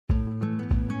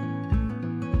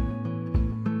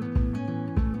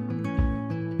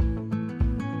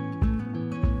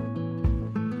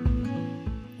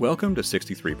Welcome to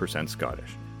 63%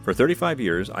 Scottish. For 35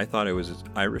 years, I thought I was as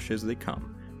Irish as they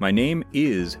come. My name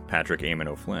is Patrick Eamon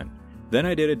O'Flynn. Then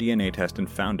I did a DNA test and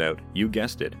found out, you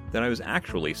guessed it, that I was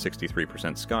actually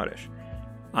 63% Scottish.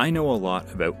 I know a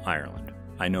lot about Ireland.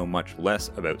 I know much less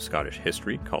about Scottish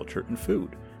history, culture, and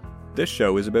food. This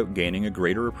show is about gaining a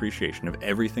greater appreciation of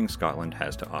everything Scotland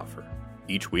has to offer.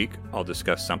 Each week, I'll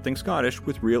discuss something Scottish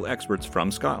with real experts from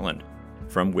Scotland,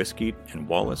 from whiskey and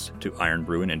Wallace to Iron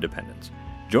Brew and independence.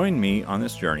 Join me on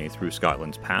this journey through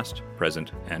Scotland's past,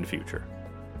 present, and future.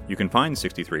 You can find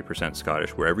 63%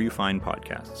 Scottish wherever you find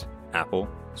podcasts, Apple,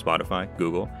 Spotify,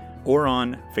 Google, or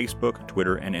on Facebook,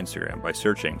 Twitter, and Instagram by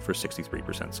searching for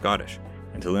 63% Scottish.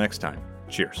 Until the next time,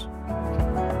 cheers.